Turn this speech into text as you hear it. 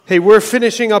Hey, we're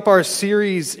finishing up our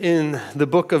series in the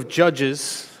book of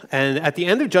Judges, and at the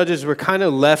end of Judges, we're kind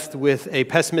of left with a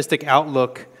pessimistic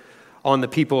outlook on the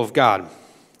people of God.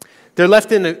 They're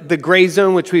left in the gray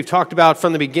zone, which we've talked about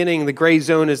from the beginning. The gray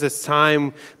zone is this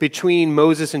time between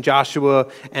Moses and Joshua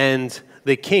and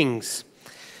the kings.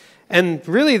 And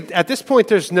really, at this point,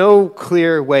 there's no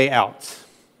clear way out.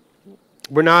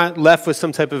 We're not left with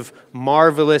some type of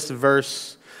marvelous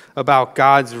verse about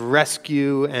God's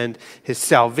rescue and his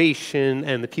salvation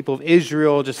and the people of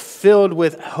Israel just filled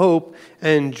with hope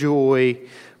and joy.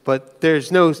 But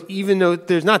there's no, even though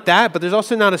there's not that, but there's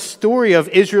also not a story of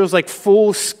Israel's like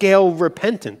full-scale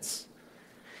repentance.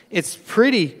 It's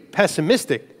pretty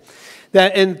pessimistic.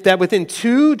 That within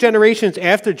 2 generations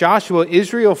after Joshua,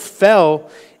 Israel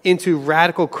fell into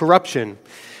radical corruption.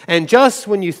 And just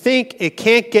when you think it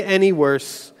can't get any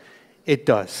worse, it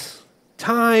does.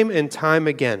 Time and time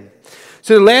again.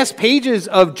 So the last pages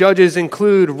of Judges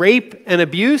include rape and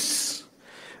abuse,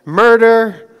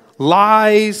 murder,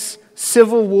 lies,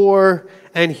 civil war,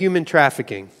 and human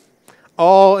trafficking.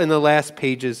 All in the last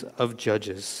pages of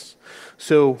Judges.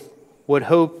 So what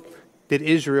hope did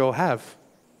Israel have?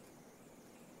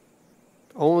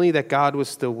 Only that God was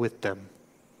still with them.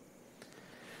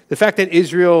 The fact that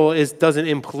Israel doesn't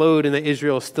implode and that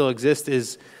Israel still exists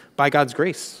is by God's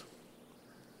grace.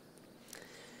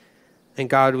 And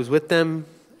God was with them,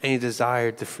 and he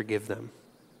desired to forgive them.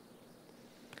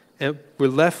 And we're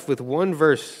left with one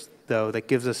verse, though, that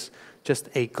gives us just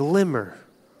a glimmer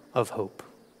of hope.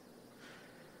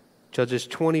 Judges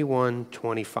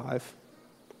 21:25.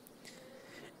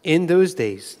 In those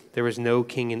days, there was no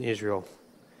king in Israel.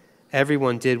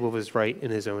 Everyone did what was right in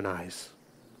his own eyes.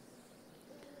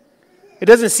 It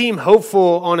doesn't seem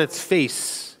hopeful on its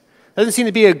face. It doesn't seem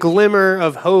to be a glimmer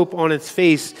of hope on its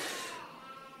face.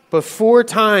 But 4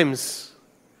 times,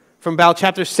 from about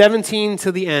chapter 17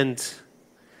 to the end,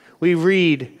 we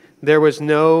read, there was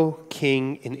no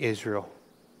king in Israel.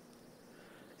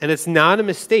 And it's not a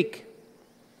mistake.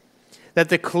 That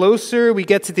the closer we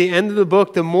get to the end of the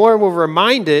book, the more we're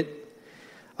reminded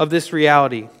of this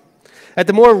reality. That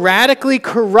the more radically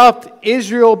corrupt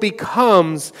Israel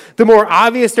becomes, the more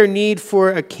obvious their need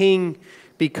for a king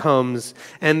becomes.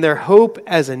 And their hope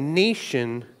as a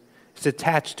nation is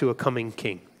attached to a coming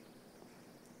king.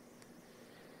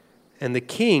 And the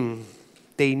king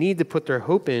they need to put their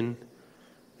hope in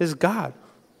is God,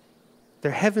 their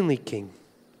heavenly king.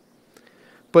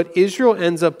 But Israel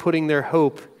ends up putting their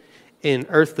hope in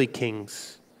earthly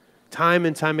kings, time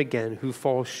and time again, who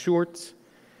fall short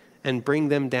and bring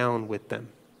them down with them.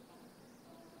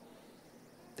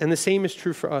 And the same is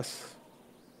true for us.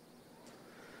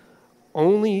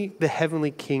 Only the heavenly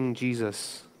King,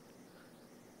 Jesus,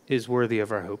 is worthy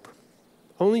of our hope.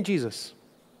 Only Jesus.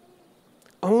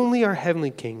 Only our heavenly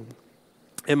King.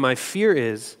 And my fear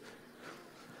is,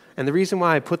 and the reason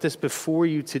why I put this before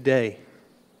you today,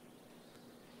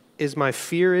 is my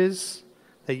fear is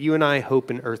that you and I hope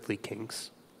in earthly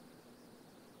kings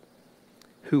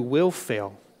who will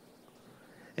fail.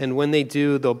 And when they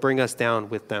do, they'll bring us down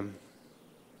with them.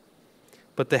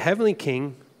 But the heavenly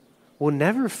King will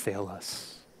never fail us.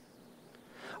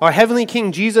 Our heavenly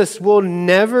King Jesus will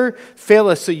never fail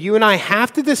us. So you and I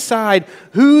have to decide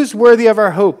who's worthy of our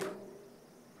hope.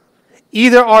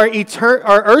 Either our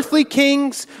earthly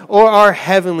kings or our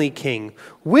heavenly King.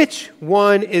 Which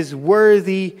one is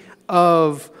worthy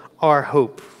of our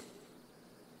hope?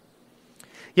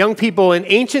 Young people, in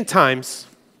ancient times,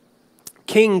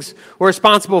 kings were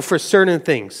responsible for certain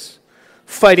things.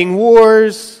 Fighting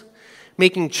wars,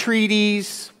 making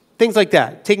treaties, things like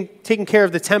that, taking care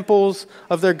of the temples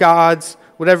of their gods,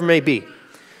 whatever it may be.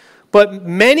 But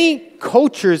many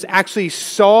cultures actually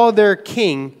saw their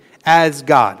king as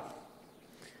God,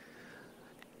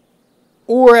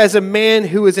 or as a man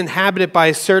who was inhabited by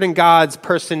a certain god's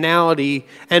personality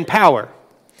and power.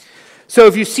 So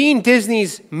if you've seen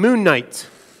Disney's Moon Knight,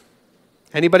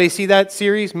 anybody see that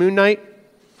series, Moon Knight?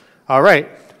 All right,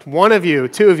 1 of you,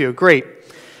 2 of you, great.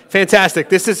 Fantastic.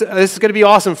 This is going to be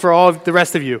awesome for all of the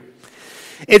rest of you.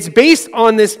 It's based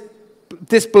on this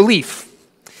belief.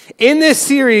 In this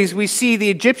series, we see the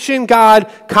Egyptian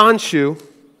god Khonshu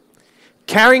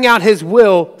carrying out his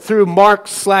will through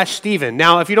Mark/Stephen.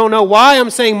 Now, if you don't know why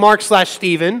I'm saying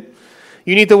Mark/Stephen,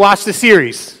 you need to watch the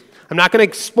series. I'm not going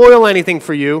to spoil anything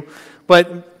for you,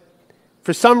 but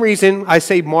for some reason, I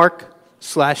say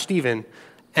Mark/Stephen,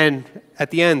 and at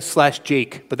the end,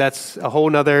 /Jake, but that's a whole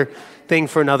nother thing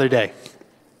for another day.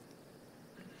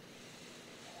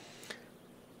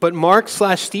 But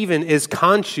Mark/Stephen is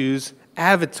Khonshu's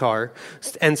avatar.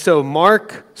 And so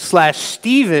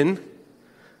Mark/Stephen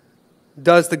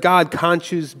does the god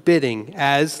Khonshu's bidding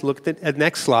as, look at the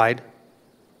next slide,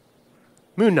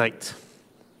 Moon Knight.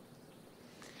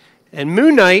 And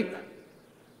Moon Knight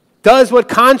does what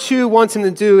Khonshu wants him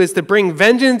to do, is to bring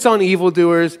vengeance on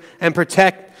evildoers and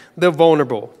protect the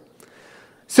vulnerable.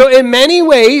 So in many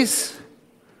ways,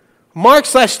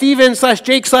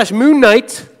 Mark/Stephen/Jake/Moon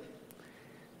Knight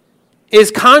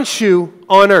is Khonshu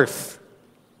on earth.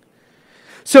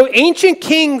 So ancient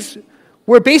kings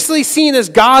were basically seen as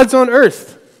gods on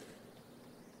earth.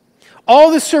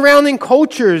 All the surrounding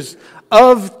cultures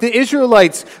of the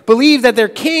Israelites believed that their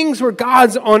kings were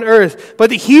gods on earth, but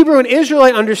the Hebrew and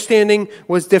Israelite understanding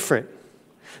was different,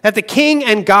 that the king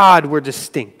and God were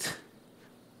distinct.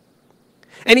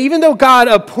 And even though God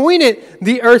appointed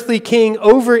the earthly king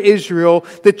over Israel,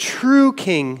 the true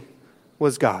king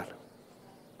was God.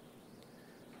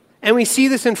 And we see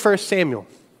this in 1 Samuel.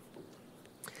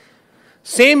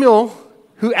 Samuel,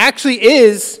 who actually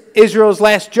is Israel's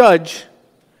last judge.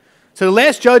 So the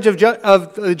last judge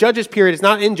of the Judges period is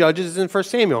not in Judges, it's in 1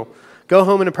 Samuel. Go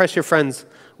home and impress your friends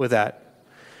with that.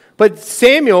 But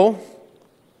Samuel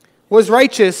was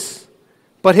righteous,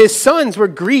 but his sons were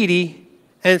greedy,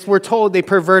 and we're told they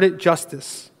perverted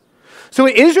justice. So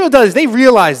what Israel does, they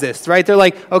realize this, right? They're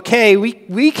like, okay,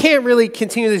 we can't really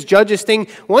continue this judges thing.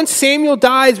 Once Samuel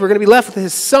dies, we're going to be left with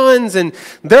his sons, and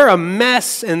they're a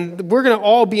mess, and we're going to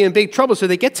all be in big trouble. So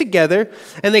they get together,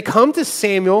 and they come to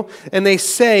Samuel, and they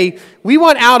say, we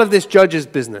want out of this judges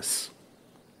business.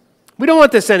 We don't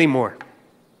want this anymore.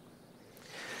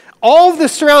 All of the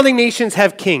surrounding nations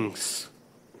have kings.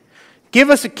 Give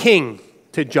us a king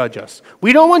to judge us.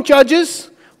 We don't want judges,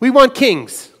 we want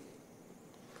kings.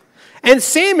 And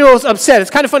Samuel's upset. It's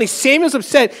kind of funny. Samuel's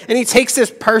upset, and he takes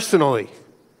this personally,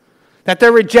 that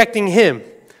they're rejecting him.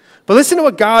 But listen to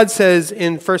what God says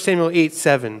in 1 Samuel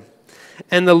 8:7.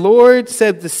 And the Lord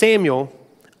said to Samuel,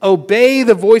 obey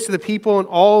the voice of the people in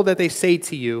all that they say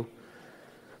to you,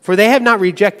 for they have not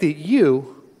rejected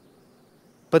you,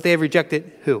 but they have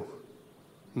rejected who?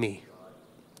 Me.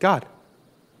 God.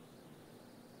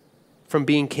 From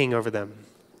being king over them.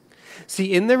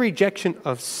 See, in the rejection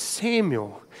of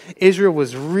Samuel, Israel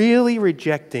was really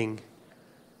rejecting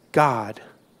God,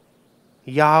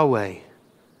 Yahweh,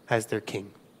 as their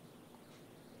king.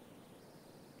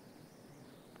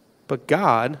 But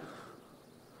God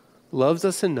loves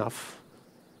us enough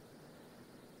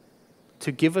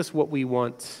to give us what we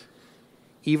want,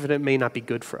 even if it may not be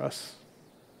good for us,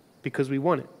 because we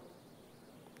want it.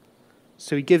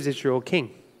 So he gives Israel a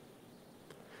king.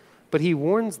 But he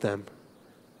warns them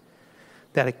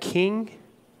that a king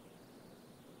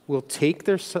will take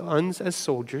their sons as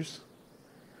soldiers,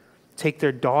 take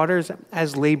their daughters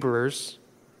as laborers,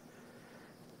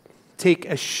 take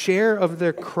a share of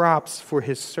their crops for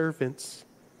his servants,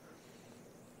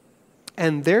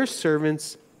 and their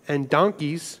servants and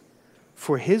donkeys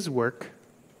for his work.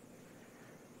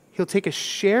 He'll take a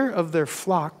share of their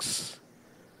flocks,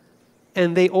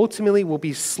 and they ultimately will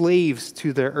be slaves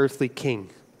to their earthly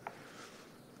king.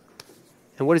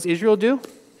 And what does Israel do?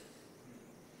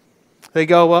 They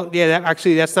go, well, yeah,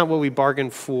 that's not what we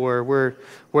bargained for.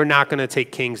 We're not going to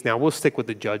take kings now. We'll stick with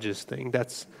the judges thing.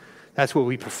 That's what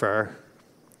we prefer.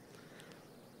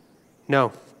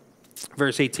 No.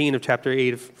 Verse 18 of chapter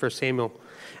 8 of 1 Samuel.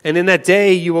 And in that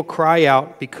day you will cry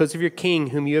out because of your king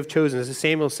whom you have chosen. This is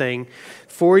Samuel saying,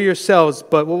 for yourselves.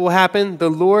 But what will happen? The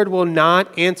Lord will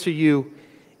not answer you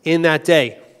in that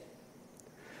day.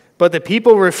 But the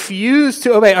people refuse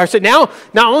to obey. So now,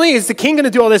 not only is the king going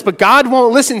to do all this, but God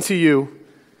won't listen to you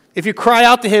if you cry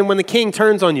out to him when the king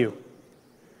turns on you.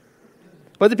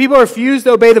 But the people refused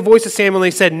to obey the voice of Samuel,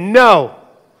 and they said, no,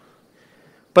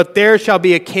 but there shall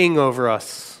be a king over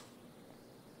us.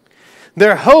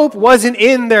 Their hope wasn't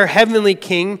in their heavenly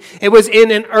king. It was in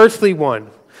an earthly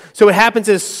one. So what happens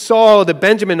is Saul, the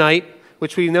Benjaminite,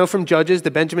 which we know from Judges,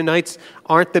 the Benjaminites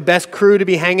aren't the best crew to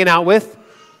be hanging out with,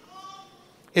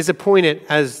 is appointed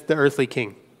as the earthly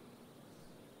king.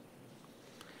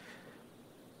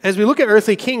 As we look at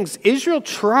earthly kings, Israel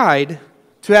tried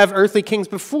to have earthly kings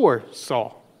before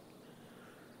Saul.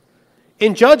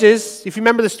 In Judges, if you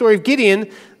remember the story of Gideon,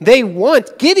 they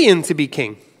want Gideon to be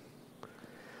king.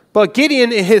 But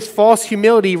Gideon, in his false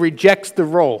humility, rejects the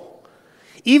role.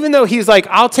 Even though he's like,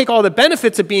 I'll take all the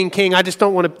benefits of being king, I just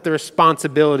don't want the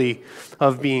responsibility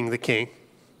of being the king.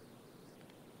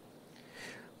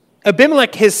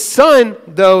 Abimelech, his son,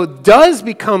 though, does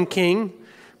become king,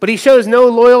 but he shows no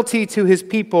loyalty to his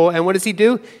people. And what does he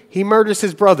do? He murders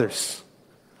his brothers.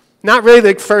 Not really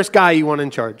the first guy you want in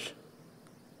charge.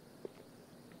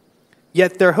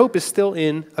 Yet their hope is still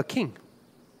in a king.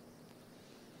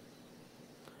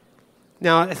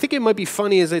 Now, I think it might be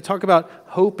funny as they talk about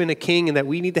hope in a king and that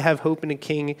we need to have hope in a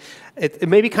king. It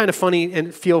may be kind of funny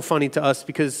and feel funny to us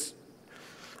because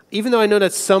even though I know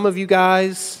that some of you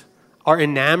guys are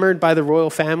enamored by the royal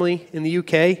family in the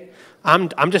UK,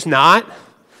 I'm just not.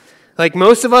 Like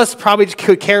most of us probably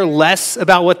could care less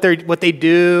about what they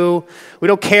do. We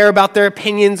don't care about their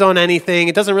opinions on anything.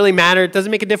 It doesn't really matter. It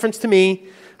doesn't make a difference to me.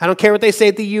 I don't care what they say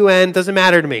at the UN. It doesn't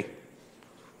matter to me.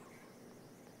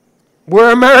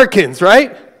 We're Americans,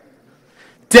 right?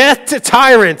 Death to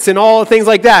tyrants and all things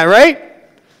like that, right?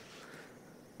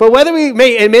 But whether we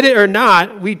may admit it or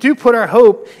not, we do put our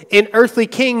hope in earthly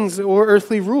kings or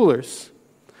earthly rulers.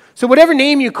 So whatever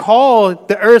name you call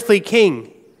the earthly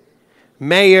king,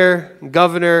 mayor,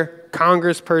 governor,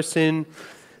 congressperson,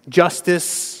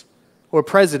 justice, or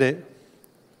president,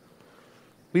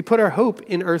 we put our hope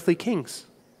in earthly kings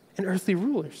and earthly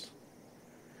rulers.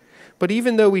 But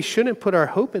even though we shouldn't put our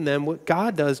hope in them, what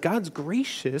God does, God's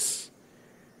gracious.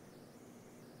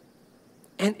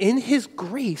 And in his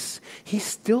grace, he's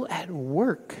still at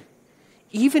work,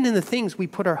 even in the things we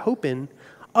put our hope in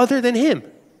other than him. Did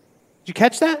you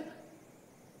catch that?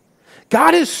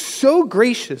 God is so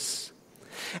gracious.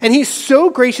 And he's so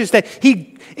gracious that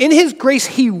in his grace,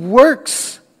 he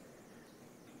works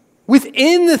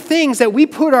within the things that we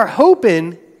put our hope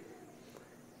in,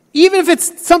 even if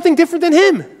it's something different than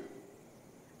him.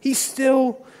 He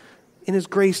still, in his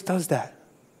grace, does that.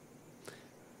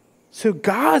 So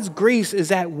God's grace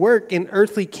is at work in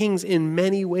earthly kings in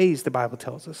many ways, the Bible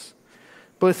tells us.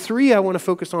 But 3 I want to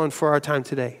focus on for our time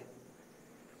today.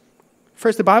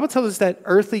 First, the Bible tells us that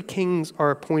earthly kings are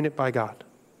appointed by God.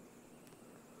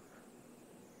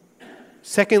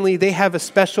 Secondly, they have a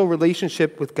special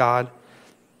relationship with God.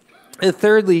 And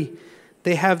thirdly,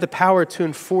 they have the power to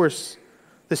enforce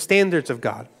the standards of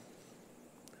God.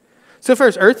 So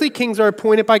first, earthly kings are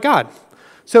appointed by God.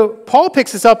 So Paul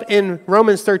picks this up in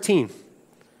Romans 13.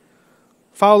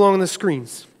 Follow along on the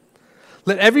screens.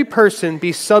 Let every person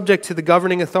be subject to the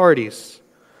governing authorities,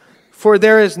 for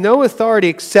there is no authority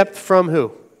except from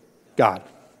who? God.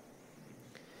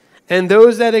 And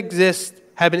those that exist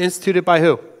have been instituted by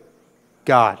who?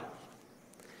 God.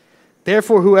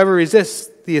 Therefore, whoever resists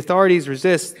the authorities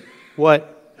resist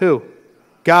what? Who?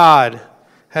 God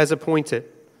has appointed.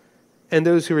 And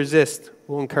those who resist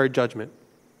will incur judgment.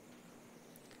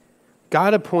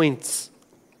 God appoints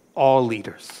all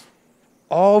leaders,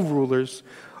 all rulers,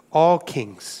 all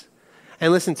kings.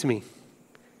 And listen to me,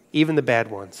 even the bad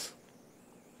ones.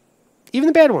 Even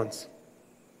the bad ones.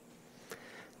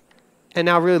 And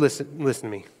now really listen to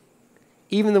me.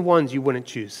 Even the ones you wouldn't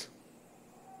choose.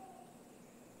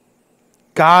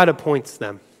 God appoints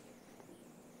them.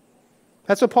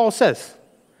 That's what Paul says.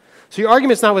 So your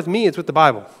argument's not with me, it's with the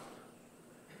Bible.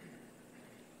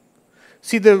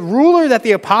 See, the ruler that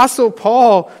the Apostle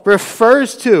Paul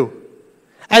refers to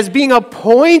as being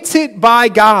appointed by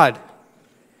God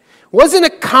wasn't a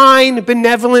kind,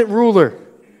 benevolent ruler.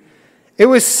 It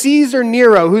was Caesar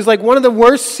Nero, who's like one of the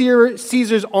worst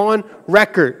Caesars on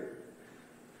record.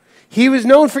 He was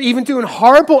known for even doing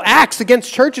horrible acts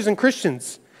against churches and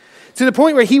Christians, to the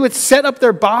point where he would set up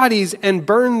their bodies and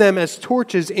burn them as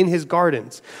torches in his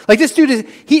gardens. Like this dude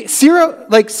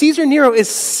Caesar Nero is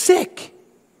sick.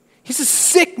 He's a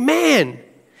sick man.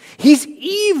 He's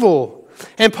evil.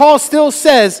 And Paul still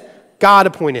says, God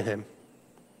appointed him.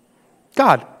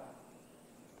 God.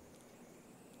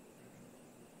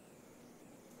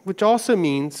 Which also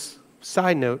means,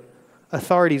 side note,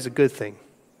 authority is a good thing.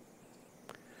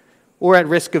 Or at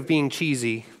risk of being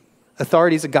cheesy,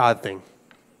 authority is a God thing.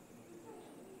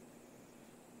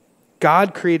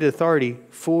 God created authority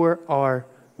for our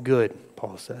good,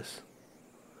 Paul says.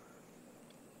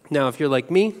 Now, if you're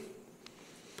like me,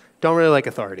 don't really like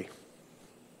authority.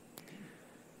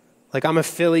 Like, I'm a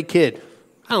Philly kid.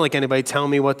 I don't like anybody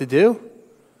telling me what to do.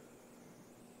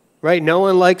 Right? No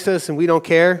one likes us and we don't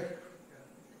care.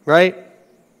 Right?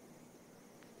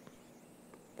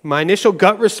 My initial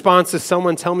gut response to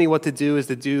someone telling me what to do is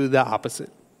to do the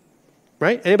opposite.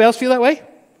 Right? Anybody else feel that way?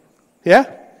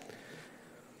 Yeah?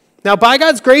 Now, by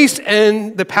God's grace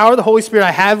and the power of the Holy Spirit,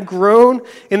 I have grown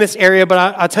in this area, but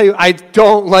I'll tell you, I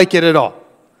don't like it at all.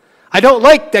 I don't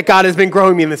like that God has been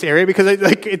growing me in this area because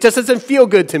it just doesn't feel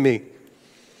good to me.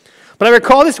 But I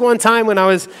recall this one time when I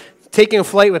was taking a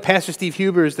flight with Pastor Steve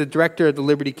Huber, who's the director of the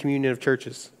Liberty Communion of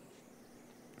Churches,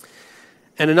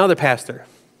 and another pastor.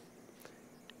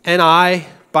 And I,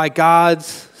 by God's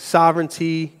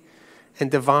sovereignty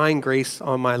and divine grace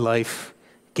on my life,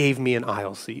 gave me an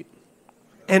aisle seat.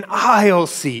 An aisle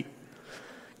seat.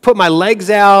 Put my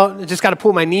legs out, just got to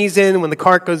pull my knees in when the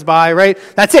cart goes by, right?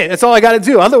 That's it. That's all I got to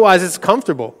do. Otherwise, it's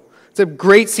comfortable. It's a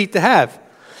great seat to have.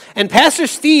 And Pastor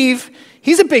Steve,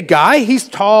 he's a big guy. He's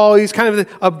tall. He's kind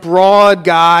of a broad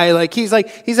guy. He's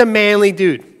a manly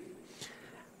dude.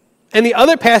 And the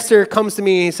other pastor comes to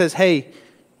me and he says, hey,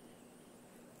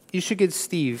 you should give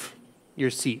Steve your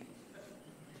seat.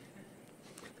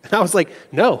 And I was like,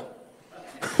 no.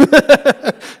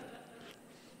 I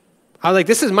was like,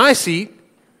 this is my seat.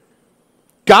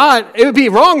 God, it would be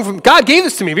wrong. God gave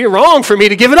this to me. It would be wrong for me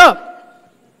to give it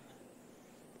up.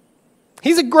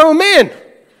 He's a grown man.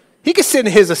 He can sit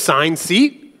in his assigned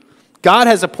seat. God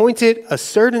has appointed a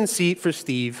certain seat for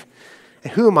Steve.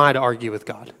 And who am I to argue with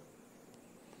God?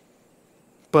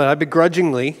 But I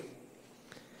begrudgingly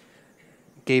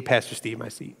gave Pastor Steve my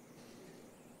seat.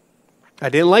 I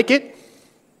didn't like it,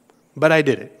 but I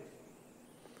did it.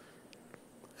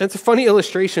 And it's a funny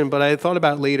illustration, but I thought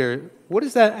about later, what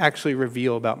does that actually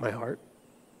reveal about my heart?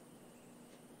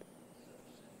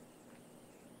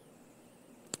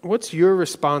 What's your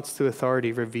response to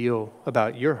authority reveal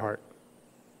about your heart?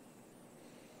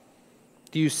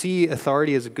 Do you see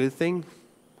authority as a good thing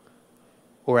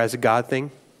or as a God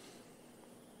thing?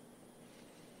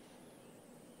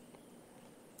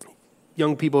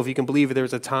 Young people, if you can believe it, there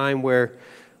was a time where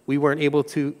we weren't able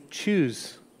to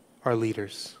choose our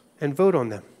leaders and vote on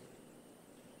them.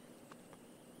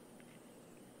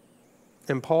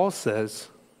 And Paul says,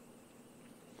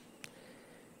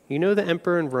 you know the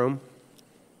emperor in Rome?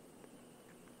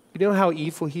 You know how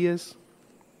evil he is?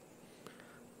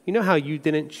 You know how you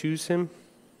didn't choose him?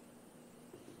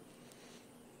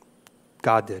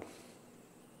 God did.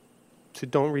 So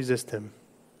don't resist him.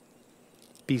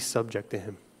 Be subject to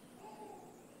him.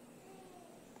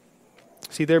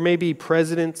 See, there may be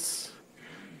presidents,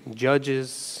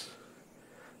 judges,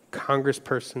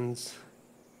 congresspersons,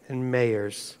 and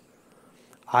mayors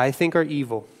I think are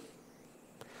evil.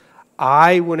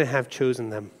 I wouldn't have chosen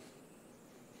them,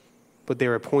 but they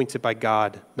were appointed by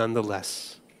God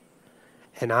nonetheless.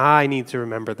 And I need to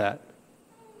remember that.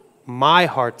 My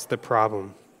heart's the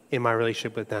problem in my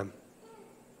relationship with them.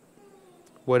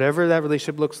 Whatever that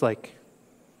relationship looks like.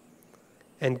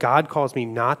 And God calls me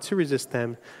not to resist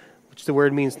them, which the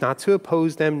word means not to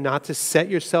oppose them, not to set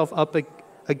yourself up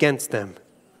against them,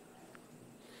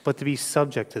 but to be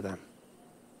subject to them,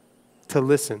 to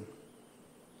listen,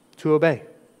 to obey.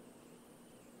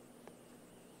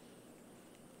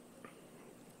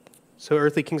 So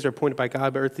earthly kings are appointed by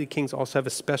God, but earthly kings also have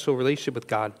a special relationship with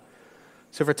God.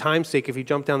 So for time's sake, if you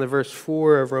jump down to verse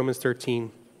 4 of Romans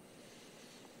 13,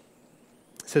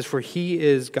 it says, for he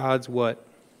is God's what?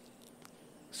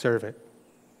 Servant.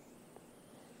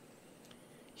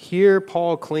 Here,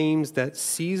 Paul claims that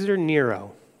Caesar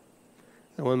Nero,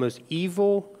 one of the most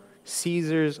evil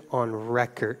Caesars on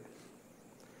record,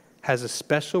 has a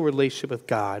special relationship with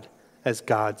God as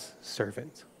God's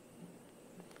servant.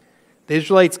 The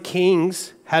Israelites'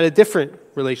 kings had a different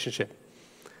relationship.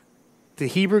 The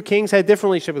Hebrew kings had a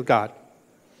different relationship with God,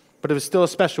 but it was still a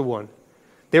special one.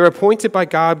 They were appointed by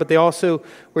God, but they also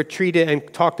were treated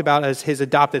and talked about as his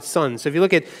adopted sons. So if you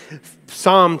look at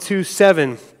Psalm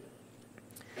 2:7,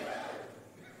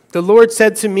 the Lord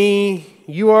said to me,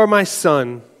 you are my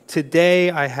son. Today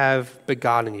I have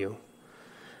begotten you.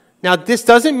 Now, this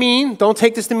doesn't mean, don't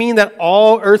take this to mean that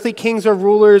all earthly kings or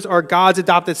rulers are God's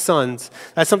adopted sons.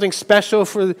 That's something special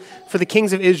for the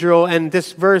kings of Israel. And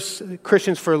this verse,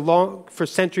 Christians for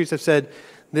centuries have said,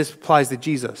 this applies to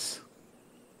Jesus,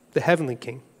 the heavenly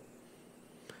king.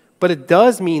 But it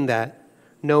does mean that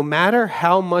no matter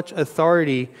how much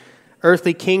authority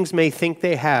earthly kings may think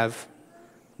they have,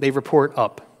 they report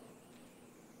up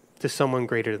to someone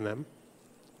greater than them.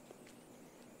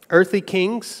 Earthly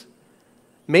kings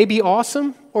may be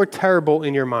awesome or terrible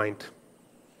in your mind,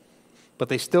 but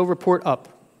they still report up.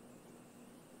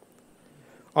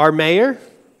 Our mayor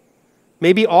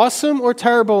may be awesome or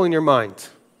terrible in your mind,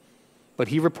 but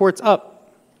he reports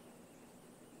up.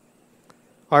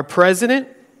 Our president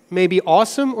may be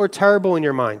awesome or terrible in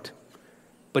your mind,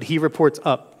 but he reports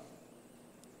up.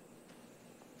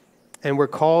 And we're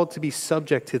called to be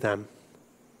subject to them.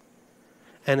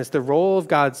 And it's the role of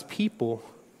God's people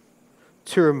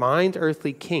to remind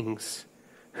earthly kings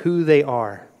who they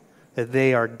are, that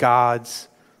they are God's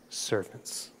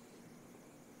servants.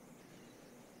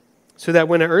 So that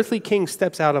when an earthly king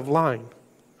steps out of line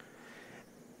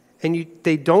and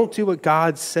they don't do what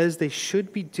God says they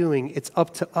should be doing, it's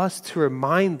up to us to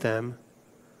remind them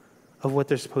of what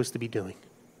they're supposed to be doing.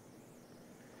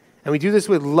 And we do this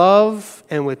with love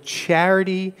and with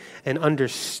charity and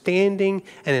understanding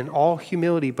and in all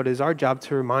humility, but it is our job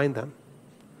to remind them.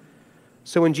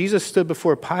 So when Jesus stood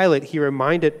before Pilate, he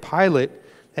reminded Pilate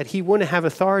that he wouldn't have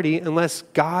authority unless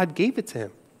God gave it to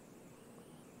him.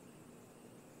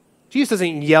 Jesus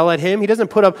doesn't yell at him. He doesn't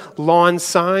put up lawn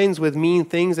signs with mean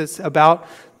things that's about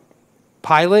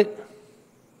Pilate.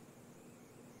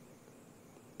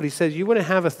 But he says, you wouldn't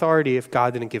have authority if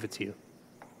God didn't give it to you.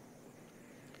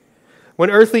 When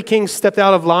earthly kings stepped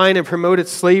out of line and promoted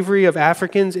slavery of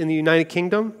Africans in the United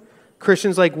Kingdom,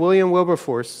 Christians like William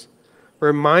Wilberforce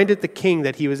reminded the king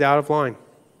that he was out of line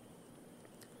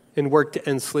and worked to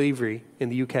end slavery in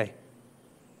the UK.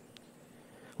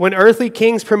 When earthly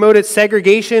kings promoted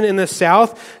segregation in the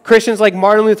South, Christians like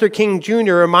Martin Luther King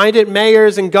Jr. reminded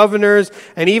mayors and governors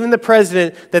and even the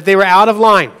president that they were out of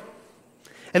line.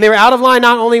 And they were out of line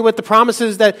not only with the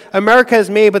promises that America has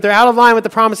made, but they're out of line with the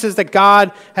promises that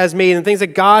God has made and things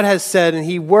that God has said. And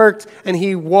he worked and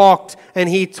he walked and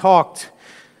he talked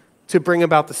to bring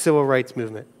about the civil rights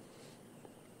movement.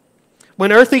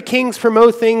 When earthly kings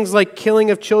promote things like killing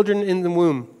of children in the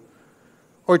womb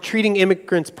or treating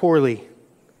immigrants poorly,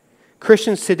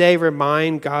 Christians today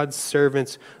remind God's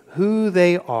servants who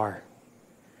they are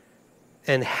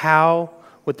and how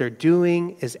what they're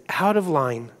doing is out of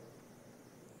line.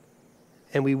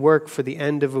 And we work for the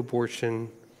end of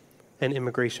abortion and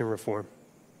immigration reform.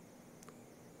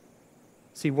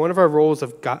 See, one of our roles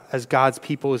as God's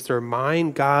people is to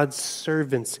remind God's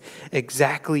servants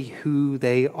exactly who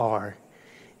they are,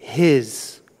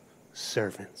 his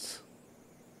servants.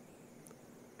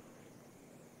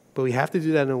 But we have to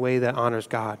do that in a way that honors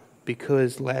God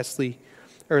because, lastly,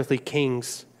 earthly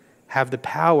kings have the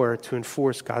power to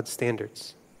enforce God's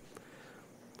standards.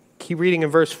 Keep reading in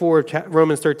verse 4 of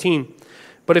Romans 13.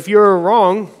 But if you are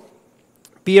wrong,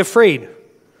 be afraid,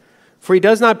 for he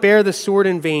does not bear the sword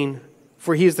in vain,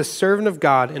 for he is the servant of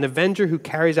God, an avenger who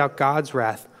carries out God's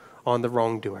wrath on the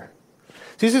wrongdoer.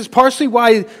 So this is partially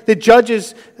why the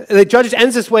Judges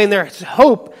ends this way, and there's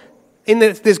hope, in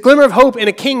this glimmer of hope in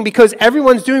a king, because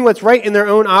everyone's doing what's right in their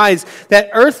own eyes.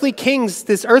 That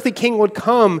this earthly king would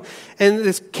come, and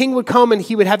this king would come and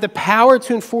he would have the power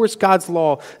to enforce God's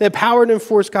law, the power to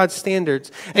enforce God's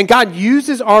standards. And God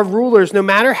uses our rulers, no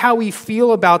matter how we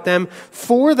feel about them,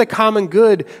 for the common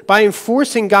good by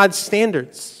enforcing God's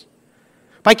standards.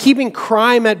 By keeping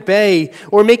crime at bay,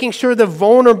 or making sure the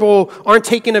vulnerable aren't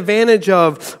taken advantage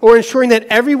of, or ensuring that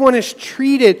everyone is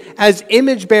treated as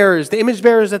image bearers, the image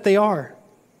bearers that they are.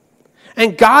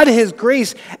 And God in his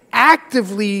grace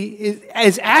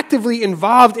is actively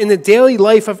involved in the daily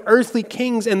life of earthly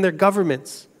kings and their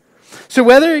governments. So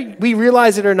whether we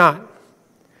realize it or not,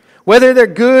 whether they're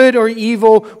good or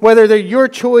evil, whether they're your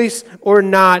choice or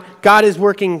not, God is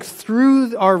working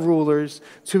through our rulers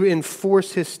to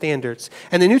enforce his standards.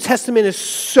 And the New Testament is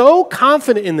so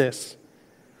confident in this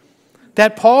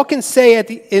that Paul can say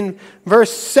in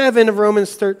verse 7 of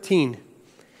Romans 13,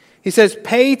 he says,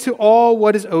 pay to all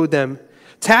what is owed them,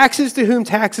 taxes to whom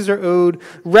taxes are owed,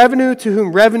 revenue to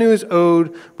whom revenue is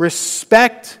owed,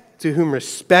 respect to whom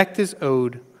respect is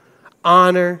owed,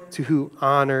 honor to whom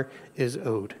honor is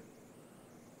owed.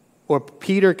 Or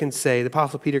Peter can say, the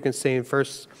Apostle Peter can say in 1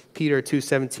 Peter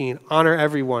 2:17, honor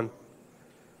everyone,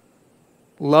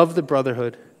 love the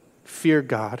brotherhood, fear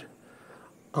God,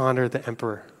 honor the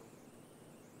emperor.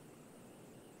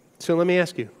 So let me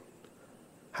ask you,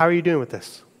 how are you doing with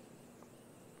this?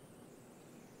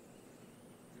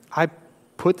 I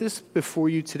put this before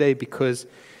you today because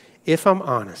if I'm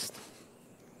honest,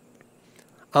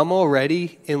 I'm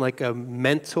already in like a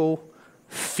mental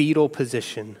fetal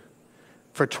position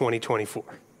for 2024.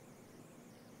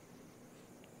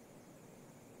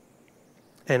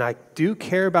 And I do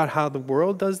care about how the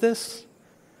world does this,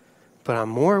 but I'm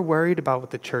more worried about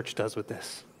what the church does with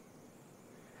this.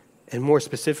 And more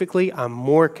specifically, I'm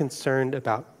more concerned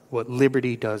about what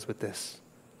Liberty does with this.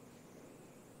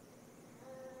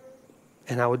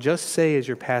 And I would just say as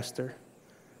your pastor,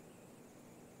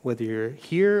 whether you're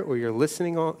here or you're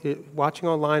watching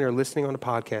online or listening on a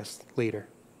podcast later,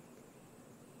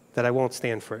 that I won't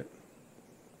stand for it.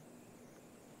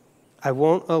 I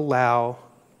won't allow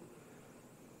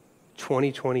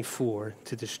 2024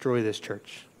 to destroy this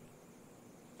church.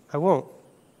 I won't.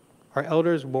 Our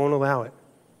elders won't allow it.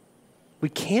 We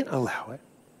can't allow it.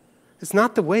 It's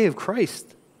not the way of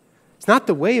Christ. It's not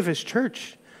the way of his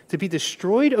church to be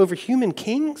destroyed over human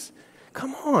kings.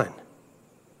 Come on.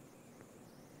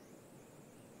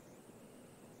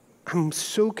 I'm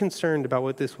so concerned about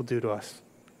what this will do to us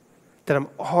that I'm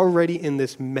already in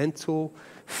this mental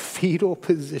fetal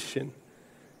position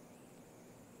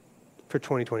for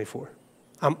 2024.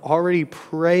 I'm already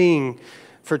praying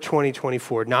for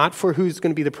 2024, not for who's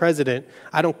going to be the president.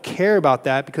 I don't care about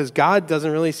that because God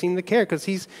doesn't really seem to care because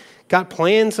he's got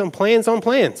plans on plans on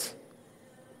plans.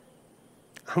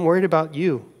 I'm worried about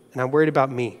you and I'm worried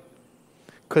about me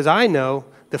because I know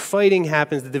the fighting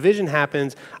happens, the division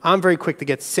happens, I'm very quick to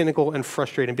get cynical and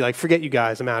frustrated and be like, forget you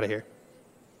guys, I'm out of here.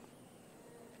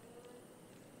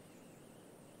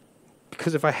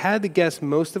 Because if I had to guess,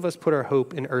 most of us put our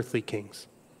hope in earthly kings.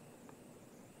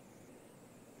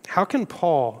 How can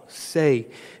Paul say,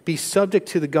 be subject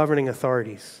to the governing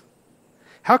authorities?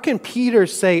 How can Peter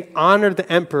say, honor the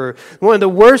emperor, one of the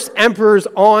worst emperors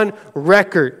on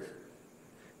record?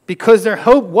 Because their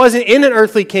hope wasn't in an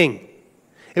earthly king.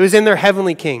 It was in their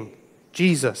heavenly king,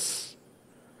 Jesus.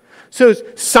 So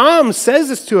Psalm says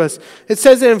this to us. It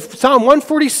says in Psalm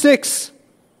 146,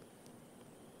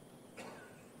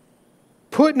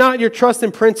 put not your trust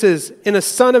in princes, in a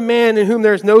son of man in whom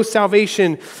there is no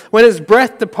salvation. When his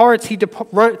breath departs, he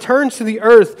returns to the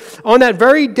earth. On that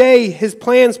very day, his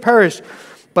plans perish.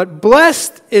 But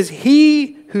blessed is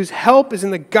he whose help is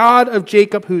in the God of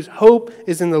Jacob, whose hope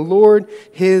is in the Lord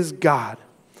his God.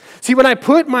 See, when I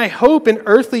put my hope in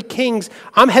earthly kings,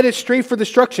 I'm headed straight for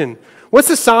destruction. What's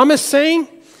the psalmist saying?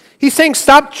 He's saying,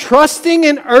 stop trusting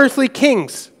in earthly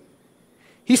kings.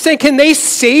 He's saying, can they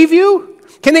save you?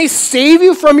 Can they save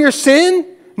you from your sin?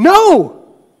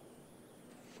 No.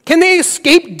 Can they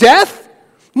escape death?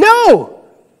 No.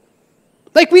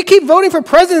 Like, we keep voting for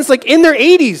presidents like in their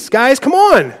 80s, guys. Come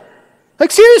on.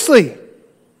 Like, seriously.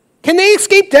 Can they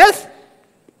escape death?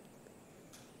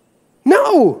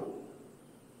 No.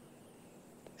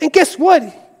 And guess what?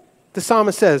 The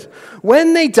psalmist says,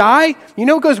 when they die, you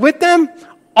know what goes with them?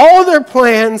 All their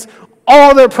plans,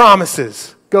 all their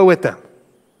promises go with them.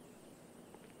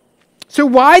 So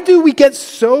why do we get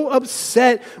so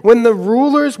upset when the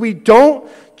rulers we don't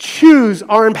choose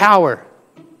are in power?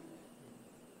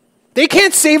 They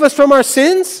can't save us from our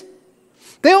sins.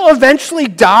 They'll eventually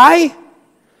die.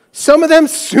 Some of them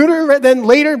sooner than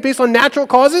later based on natural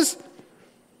causes.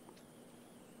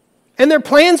 And their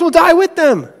plans will die with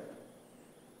them.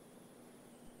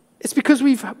 It's because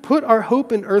we've put our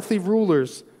hope in earthly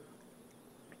rulers.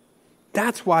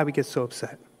 That's why we get so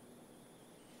upset.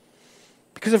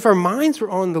 Because if our minds were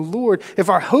on the Lord, if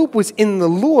our hope was in the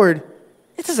Lord,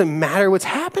 it doesn't matter what's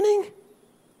happening.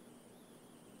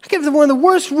 I get one of the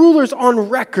worst rulers on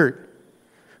record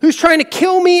who's trying to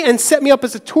kill me and set me up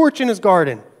as a torch in his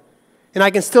garden. And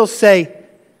I can still say,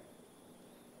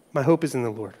 my hope is in the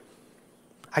Lord.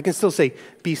 I can still say,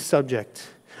 be subject.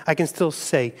 I can still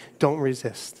say, don't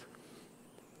resist.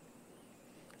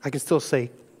 I can still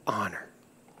say, honor.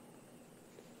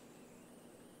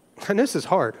 And this is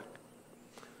hard.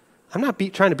 I'm not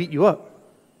trying to beat you up.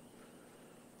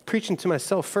 I'm preaching to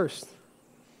myself first.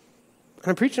 And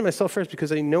I'm preaching to myself first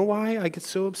because I know why I get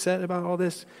so upset about all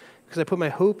this. Because I put my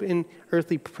hope in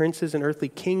earthly princes and earthly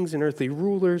kings and earthly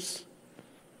rulers.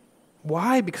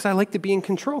 Why? Because I like to be in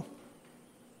control.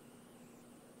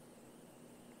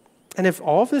 And if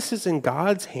all this is in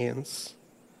God's hands,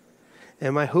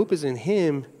 and my hope is in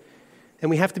Him, and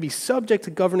we have to be subject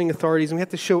to governing authorities, and we have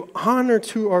to show honor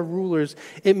to our rulers,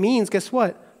 it means, guess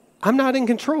what? I'm not in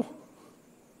control.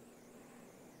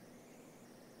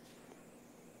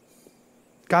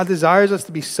 God desires us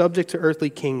to be subject to earthly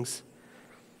kings.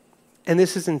 And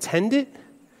this is intended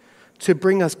to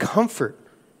bring us comfort.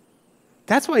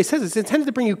 That's why He says it's intended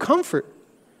to bring you comfort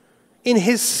in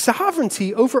His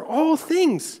sovereignty over all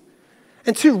things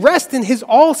and to rest in His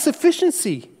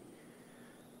all-sufficiency.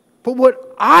 But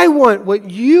what I want, what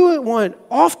you want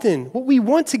often, what we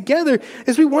want together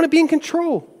is we want to be in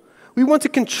control. We want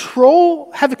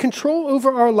to have a control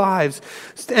over our lives.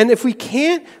 And if we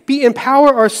can't be in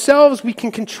power ourselves, we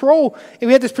can control. And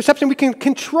we have this perception we can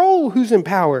control who's in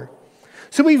power.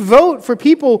 So we vote for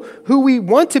people who we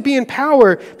want to be in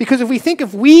power because if we think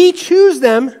if we choose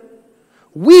them,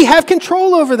 we have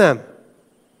control over them.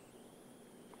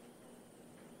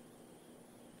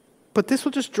 But this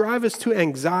will just drive us to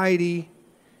anxiety,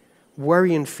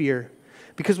 worry, and fear.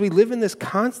 Because we live in this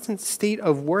constant state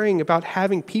of worrying about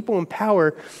having people in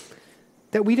power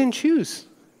that we didn't choose.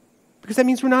 Because that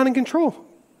means we're not in control.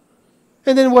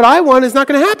 And then what I want is not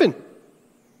going to happen.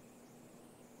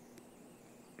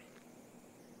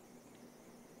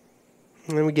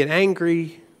 And then we get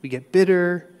angry, we get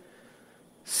bitter,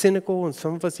 cynical, and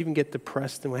some of us even get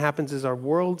depressed. And what happens is our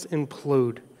worlds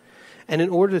implode. And in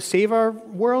order to save our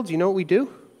worlds, you know what we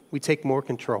do? We take more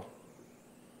control.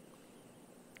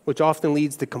 Which often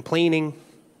leads to complaining,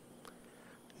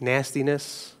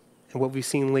 nastiness, and what we've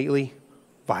seen lately,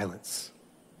 violence.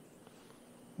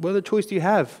 What other choice do you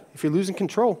have if you're losing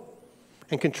control?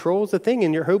 And control is the thing,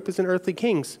 and your hope is in earthly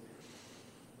kings.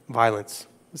 Violence.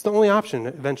 It's the only option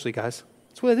eventually, guys.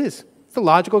 That's what it is. It's the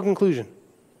logical conclusion.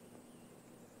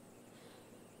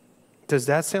 Does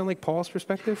that sound like Paul's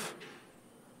perspective?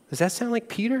 Does that sound like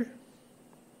Peter?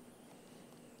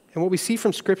 And what we see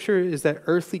from Scripture is that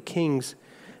earthly kings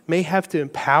may have the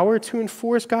power to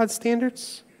enforce God's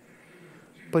standards,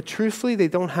 but truthfully, they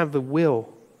don't have the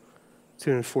will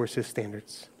to enforce his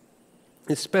standards,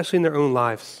 especially in their own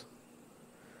lives.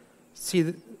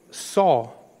 See,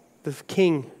 Saul, the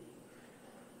king,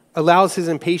 allows his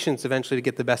impatience eventually to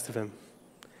get the best of him.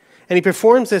 And he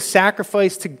performs this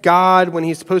sacrifice to God when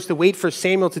he's supposed to wait for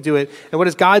Samuel to do it. And what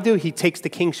does God do? He takes the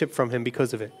kingship from him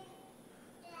because of it.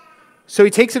 So he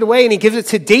takes it away and he gives it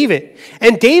to David.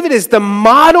 And David is the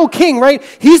model king, right?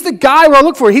 He's the guy we're all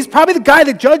looking for. He's probably the guy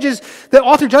that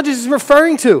author Judges is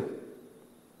referring to.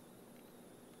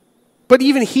 But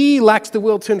even he lacks the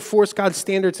will to enforce God's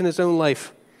standards in his own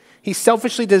life. He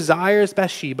selfishly desires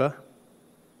Bathsheba.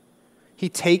 He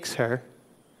takes her,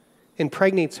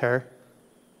 impregnates her,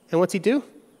 and what's he do?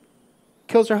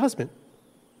 Kills her husband.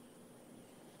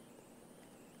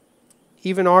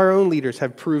 Even our own leaders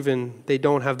have proven they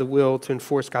don't have the will to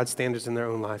enforce God's standards in their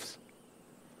own lives.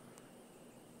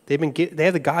 They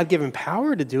have the God-given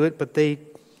power to do it, but they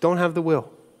don't have the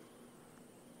will.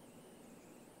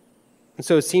 And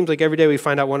so it seems like every day we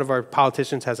find out one of our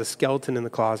politicians has a skeleton in the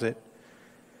closet,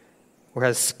 or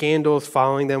has scandals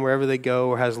following them wherever they go,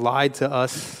 or has lied to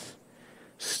us,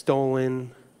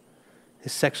 stolen,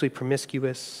 is sexually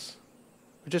promiscuous,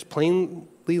 or just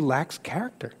plainly lacks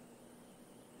character.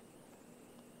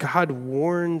 God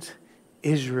warned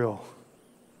Israel,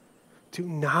 do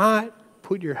not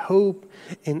put your hope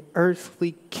in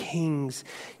earthly kings.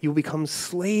 You will become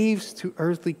slaves to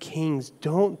earthly kings.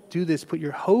 Don't do this. Put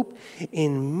your hope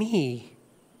in me.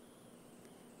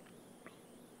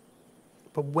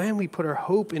 But when we put our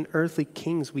hope in earthly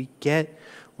kings, we get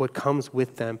what comes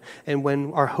with them. And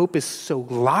when our hope is so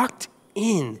locked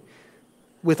in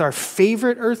with our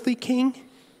favorite earthly king,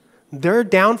 their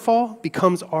downfall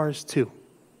becomes ours too.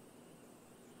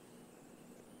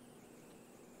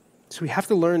 So we have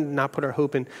to learn to not put our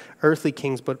hope in earthly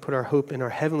kings, but put our hope in our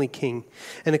heavenly King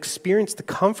and experience the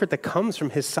comfort that comes from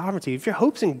his sovereignty. If your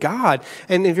hope's in God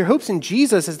and if your hope's in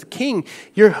Jesus as the King,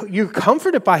 you're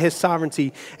comforted by his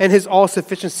sovereignty and his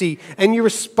all-sufficiency, and you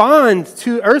respond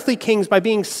to earthly kings by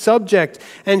being subject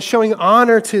and showing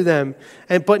honor to them,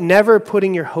 but never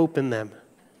putting your hope in them.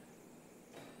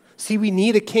 See, we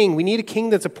need a king. We need a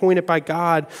king that's appointed by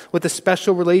God with a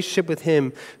special relationship with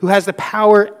him, who has the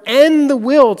power and the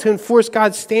will to enforce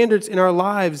God's standards in our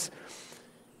lives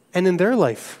and in their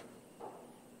life.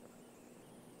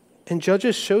 And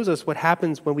Judges shows us what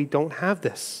happens when we don't have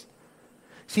this.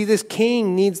 See, this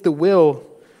king needs the will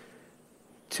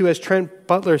to, as Trent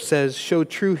Butler says, show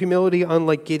true humility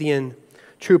unlike Gideon,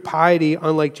 true piety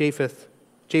unlike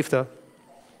Jephthah,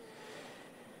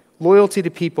 loyalty to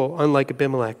people, unlike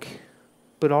Abimelech.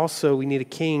 But also, we need a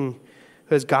king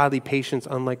who has godly patience,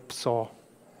 unlike Saul,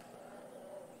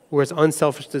 who has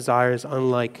unselfish desires,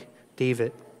 unlike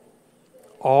David.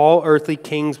 All earthly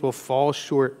kings will fall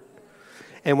short.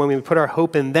 And when we put our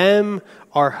hope in them,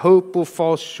 our hope will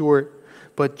fall short.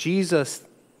 But Jesus,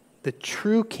 the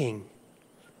true king,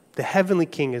 the heavenly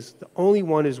king, is the only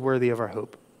one who's worthy of our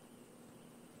hope.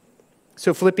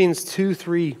 So Philippians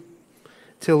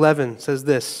 2:3-11 says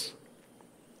this: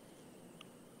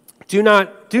 Do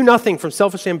nothing from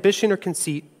selfish ambition or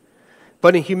conceit,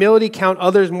 but in humility count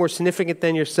others more significant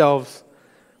than yourselves.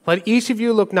 Let each of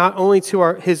you look not only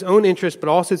to his own interest, but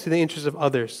also to the interests of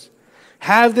others.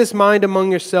 Have this mind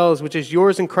among yourselves, which is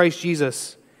yours in Christ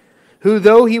Jesus, who,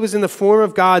 though he was in the form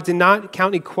of God, did not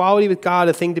count equality with God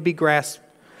a thing to be grasped,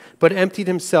 but emptied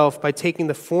himself by taking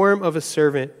the form of a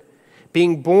servant,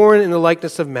 being born in the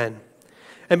likeness of men.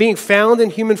 And being found in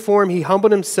human form, he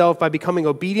humbled himself by becoming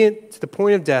obedient to the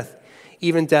point of death,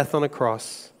 even death on a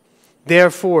cross.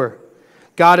 Therefore,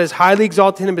 God has highly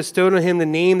exalted him and bestowed on him the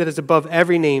name that is above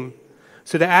every name,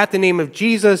 so that at the name of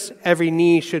Jesus every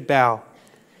knee should bow,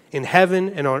 in heaven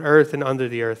and on earth and under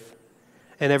the earth,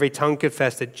 and every tongue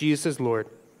confess that Jesus is Lord,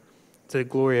 to the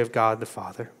glory of God the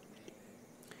Father.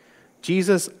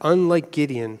 Jesus, unlike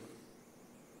Gideon,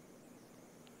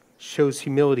 shows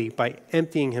humility by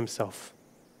emptying himself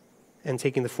and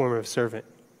taking the form of a servant.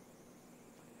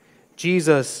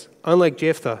 Jesus, unlike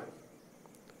Jephthah,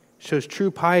 shows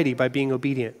true piety by being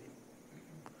obedient.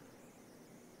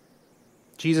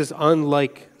 Jesus,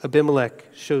 unlike Abimelech,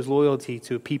 shows loyalty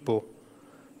to a people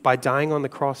by dying on the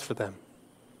cross for them.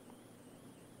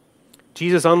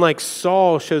 Jesus, unlike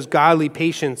Saul, shows godly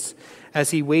patience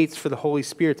as he waits for the Holy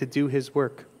Spirit to do his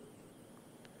work.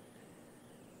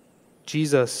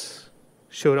 Jesus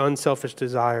showed unselfish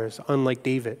desires, unlike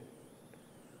David,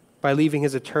 by leaving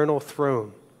his eternal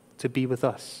throne to be with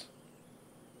us.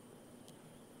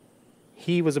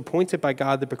 He was appointed by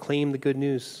God to proclaim the good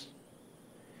news.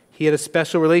 He had a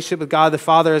special relationship with God the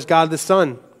Father as God the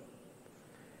Son.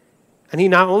 And he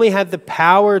not only had the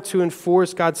power to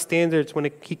enforce God's standards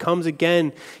when he comes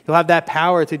again, he'll have that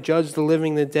power to judge the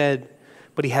living and the dead,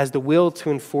 but he has the will to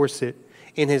enforce it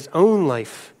in his own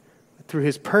life through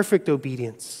his perfect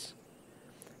obedience.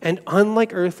 And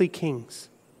unlike earthly kings,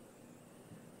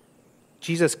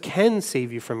 Jesus can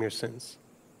save you from your sins.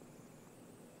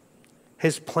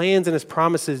 His plans and his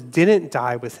promises didn't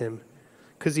die with him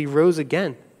because he rose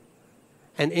again.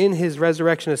 And in his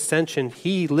resurrection ascension,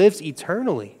 he lives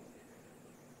eternally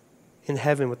in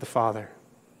heaven with the Father.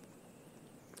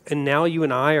 And now you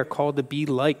and I are called to be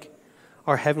like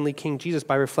our heavenly King Jesus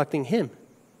by reflecting him.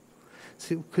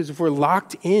 Because if we're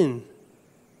locked in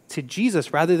to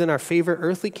Jesus rather than our favorite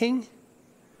earthly king,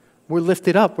 we're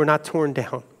lifted up, we're not torn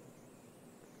down.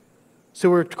 So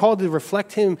we're called to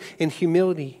reflect him in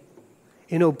humility,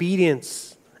 in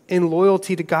obedience, in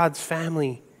loyalty to God's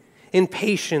family, in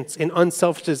patience, in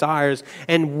unselfish desires.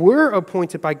 And we're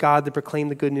appointed by God to proclaim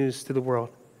the good news to the world.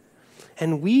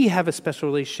 And we have a special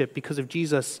relationship because of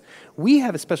Jesus. We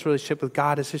have a special relationship with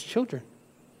God as his children.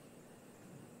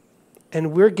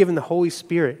 And we're given the Holy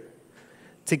Spirit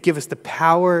to give us the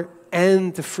power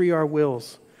and to free our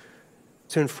wills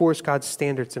to enforce God's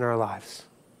standards in our lives.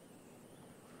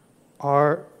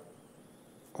 Our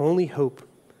only hope,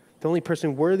 the only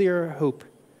person worthy of our hope,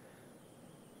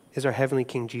 is our heavenly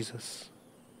King Jesus.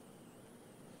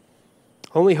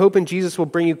 Only hope in Jesus will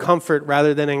bring you comfort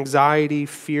rather than anxiety,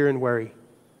 fear, and worry.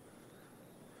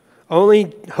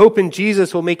 Only hope in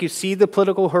Jesus will make you see the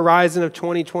political horizon of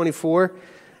 2024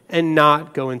 and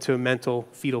not go into a mental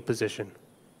fetal position.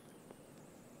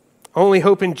 Only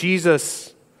hope in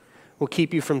Jesus will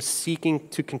keep you from seeking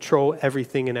to control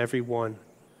everything and everyone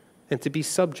and to be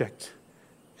subject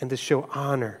and to show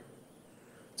honor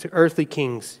to earthly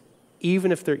kings,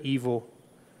 even if they're evil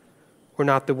or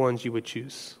not the ones you would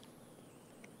choose.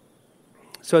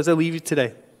 So as I leave you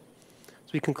today,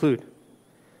 as we conclude,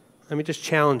 let me just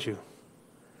challenge you.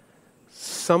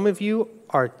 Some of you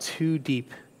are too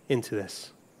deep into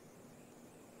this.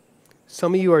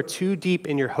 Some of you are too deep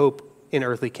in your hope in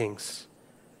earthly kings.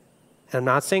 And I'm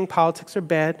not saying politics are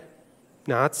bad.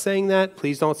 Not saying that.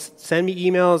 Please don't send me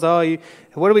emails.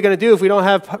 What are we going to do if we don't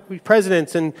have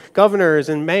presidents and governors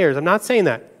and mayors? I'm not saying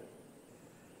that.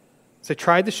 So I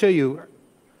tried to show you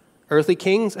earthly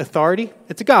kings, authority,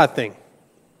 it's a God thing.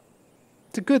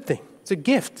 It's a good thing. It's a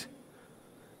gift.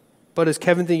 But as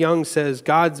Kevin DeYoung says,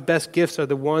 God's best gifts are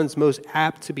the ones most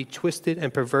apt to be twisted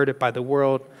and perverted by the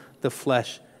world, the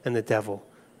flesh, and the devil.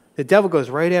 The devil goes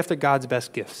right after God's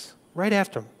best gifts, right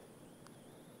after them.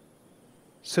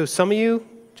 So some of you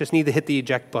just need to hit the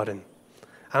eject button.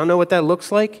 I don't know what that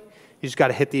looks like. You just got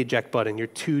to hit the eject button. You're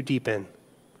too deep in.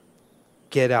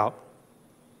 Get out.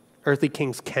 Earthly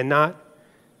kings cannot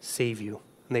save you,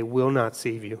 and they will not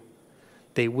save you.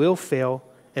 They will fail,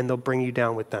 and they'll bring you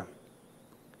down with them.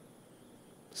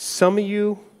 Some of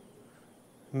you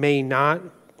may not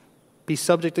be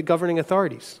subject to governing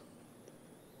authorities.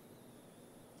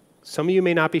 Some of you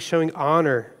may not be showing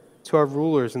honor to our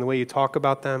rulers in the way you talk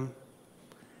about them,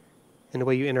 in the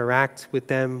way you interact with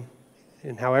them,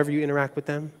 and however you interact with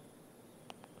them.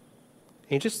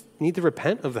 And you just need to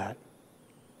repent of that.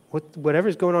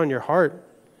 Whatever's going on in your heart,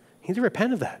 you need to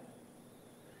repent of that.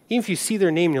 Even if you see their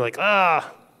name and you're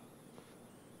like,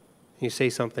 you say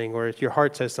something, or if your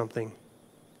heart says something,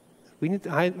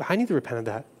 I need to repent of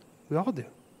that. We all do.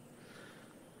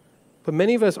 But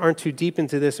many of us aren't too deep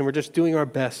into this, and we're just doing our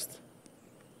best.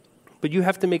 But you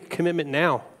have to make a commitment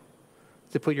now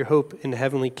to put your hope in the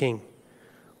heavenly King,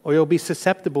 or you'll be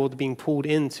susceptible to being pulled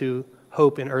into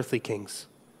hope in earthly kings.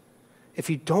 If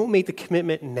you don't make the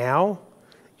commitment now,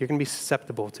 you're going to be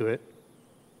susceptible to it.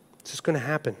 It's just going to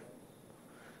happen.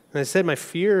 And I said, my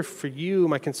fear for you,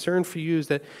 my concern for you is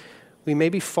that we may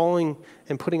be falling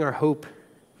and putting our hope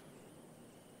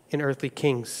in earthly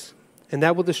kings. And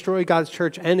that will destroy God's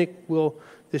church, and it will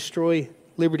destroy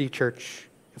Liberty Church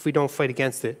if we don't fight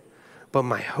against it. But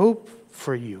my hope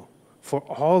for you, for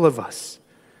all of us,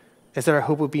 is that our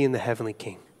hope will be in the heavenly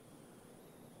King.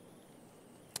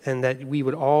 And that we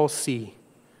would all see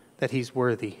that he's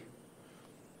worthy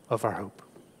of our hope.